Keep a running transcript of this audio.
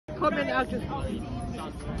up a minute, I'll just...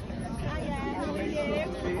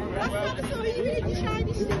 Last time I saw you in your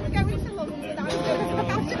shiny suit going to London, I was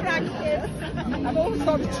going to grandkids. I'm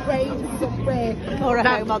also on a train somewhere. Or at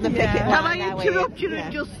home on the picket line. Can I interrupt you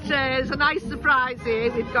and just there's a nice surprise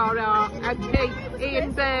here. We've got our MP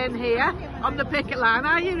Ian Byrne here on the picket line.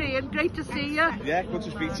 Are you, Ian? Great to see you. Yeah, good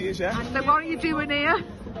to speak to you, yeah. So what are you doing here?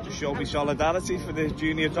 Just show me solidarity for the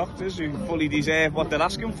junior doctors who fully deserve what they're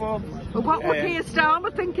asking for. Well, what would Keir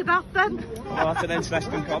Starmer think of that then? Well, that's an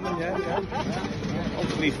interesting comment, yeah.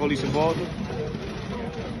 Hopefully fully supported.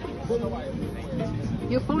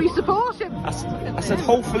 You fully support him? I said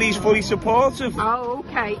hopefully he's fully supportive. Oh,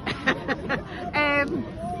 okay. And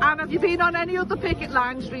have you been on any other picket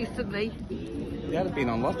lines recently? Yeah, I've been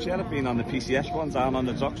on lots, yeah. I've been on the PCS ones, down on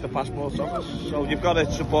the docks, the passport office. So you've got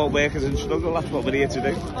to support workers in struggle, that's what we're here to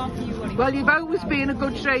do. Well, you've always been a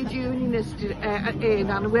good trade unionist, Ian,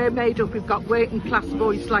 and we're made up, we've got working class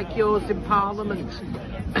voice like yours in Parliament.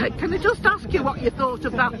 Can I just ask you what you thought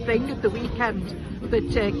of that thing at the weekend that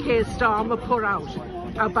Keir Starmer put out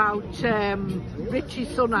about Richie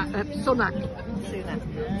Sunak?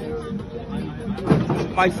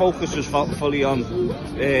 My focus was fully on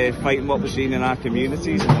fighting what we're seeing in our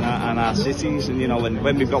communities and our cities, and you know,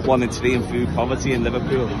 when we've got 1 in 3 in food poverty in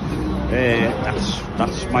Liverpool,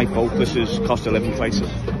 that's my focus, is cost of living crisis.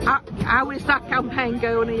 How is that campaign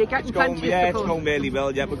going? Are you getting plenty of support? Yeah, it's going really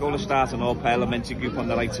well. Yeah, we're going to start an all-parliamentary group on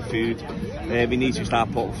the right to food. We need to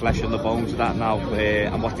start putting flesh on the bones of that now,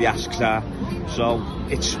 and what the asks are. So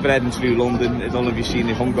it's spreading through London. I don't know if you've seen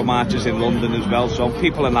the hunger marches in London as well. So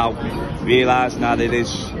people are now realising that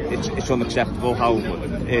it's unacceptable how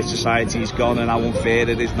society's gone and how unfair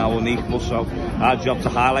it is now, unequal. So our job to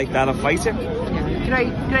highlight that and fight it.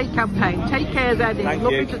 Yeah, great campaign. Take care then. Thank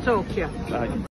Lovely you. to talk to you. Bye.